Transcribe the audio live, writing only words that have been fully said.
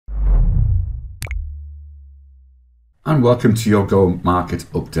And welcome to your Go Market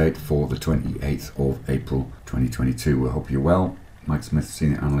update for the 28th of April 2022. We hope you're well. Mike Smith,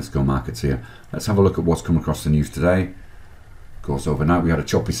 Senior Analyst, Go Markets here. Let's have a look at what's come across the news today. Of course, overnight we had a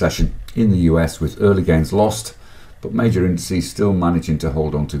choppy session in the US with early gains lost, but major indices still managing to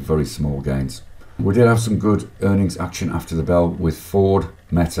hold on to very small gains. We did have some good earnings action after the bell with Ford,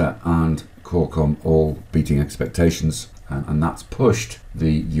 Meta and Qualcomm all beating expectations. And that's pushed the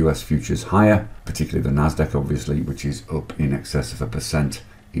US futures higher, particularly the Nasdaq obviously, which is up in excess of 1%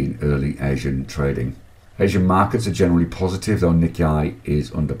 in early Asian trading. Asian markets are generally positive, though Nikkei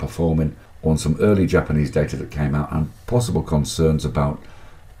is underperforming on some early Japanese data that came out and possible concerns about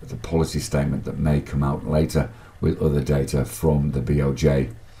the policy statement that may come out later with other data from the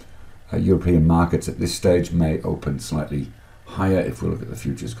BOJ. European markets at this stage may open slightly higher if we look at the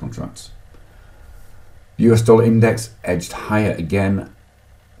futures contracts. US dollar index edged higher again.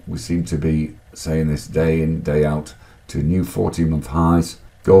 We seem to be saying this day in, day out to new 14-month highs.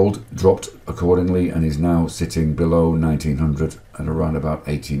 Gold dropped accordingly and is now sitting below 1900 at around about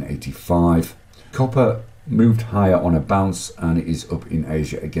 1885. Copper moved higher on a bounce and it is up in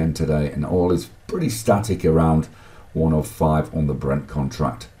Asia again today, and oil is pretty static around 105 on the Brent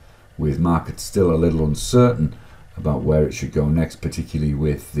contract, with markets still a little uncertain about where it should go next, particularly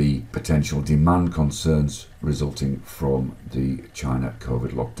with the potential demand concerns resulting from the China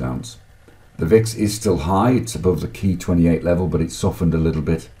COVID lockdowns. The VIX is still high, it's above the key 28 level, but it softened a little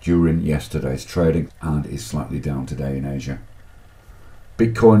bit during yesterday's trading and is slightly down today in Asia.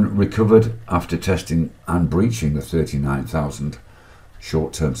 Bitcoin recovered after testing and breaching the 39,000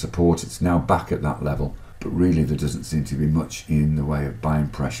 short-term support. It's now back at that level, but really there doesn't seem to be much in the way of buying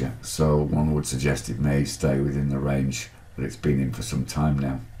pressure, so one would suggest it may stay within the range that it's been in for some time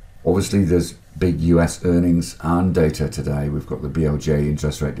now. Obviously there's big US earnings and data today. We've got the BOJ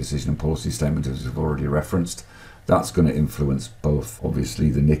interest rate decision and policy statement, as we've already referenced. That's going to influence both obviously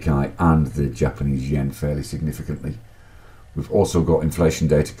the Nikkei and the Japanese yen fairly significantly. We've also got inflation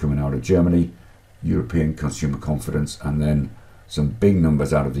data coming out of Germany, European consumer confidence, and then some big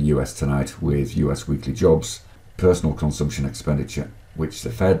numbers out of the US tonight with US weekly jobs, personal consumption expenditure, which the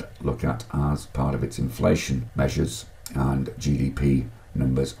Fed look at as part of its inflation measures, and GDP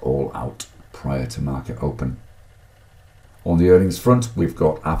numbers all out prior to market open. On the earnings front, we've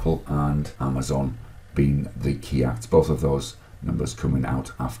got Apple and Amazon being the key acts, both of those numbers coming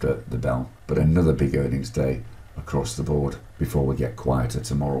out after the bell. But another big earnings day across the board before we get quieter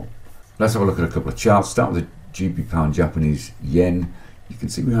tomorrow. Let's have a look at a couple of charts. Start with the GBP pound Japanese yen. You can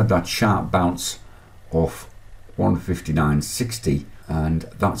see we had that sharp bounce off 159.60 and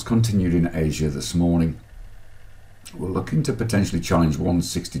that's continued in Asia this morning. We're looking to potentially challenge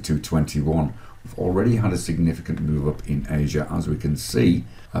 162.21. We've already had a significant move up in Asia, as we can see,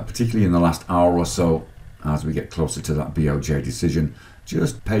 particularly in the last hour or so as we get closer to that BOJ decision.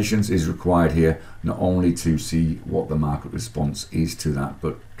 Just patience is required here, not only to see what the market response is to that,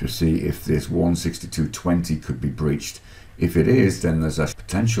 but to see if this 162.20 could be breached. If it is, then there's a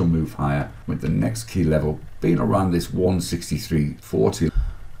potential move higher, with the next key level being around this 163.40,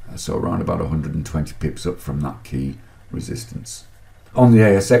 so around about 120 pips up from that key resistance. On the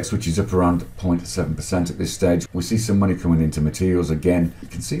ASX, which is up around 0.7% at this stage, we see some money coming into materials again. You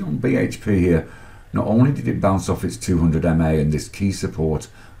can see on BHP here, not only did it bounce off its 200 MA and this key support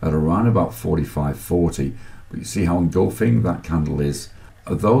at around about 45.40, but you see how engulfing that candle is.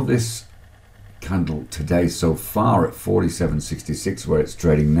 Although this candle today so far at 47.66 where it's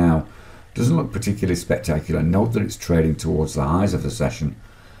trading now doesn't look particularly spectacular, note that it's trading towards the highs of the session,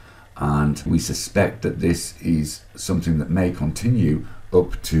 and we suspect that this is something that may continue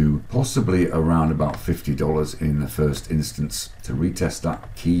up to possibly around about $50 in the first instance to retest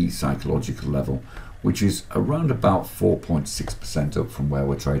that key psychological level, which is around about 4.6% up from where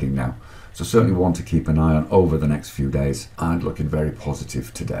we're trading now. So certainly one to keep an eye on over the next few days, and looking very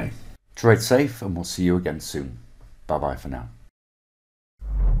positive today. Trade safe and we'll see you again soon. Bye bye for now.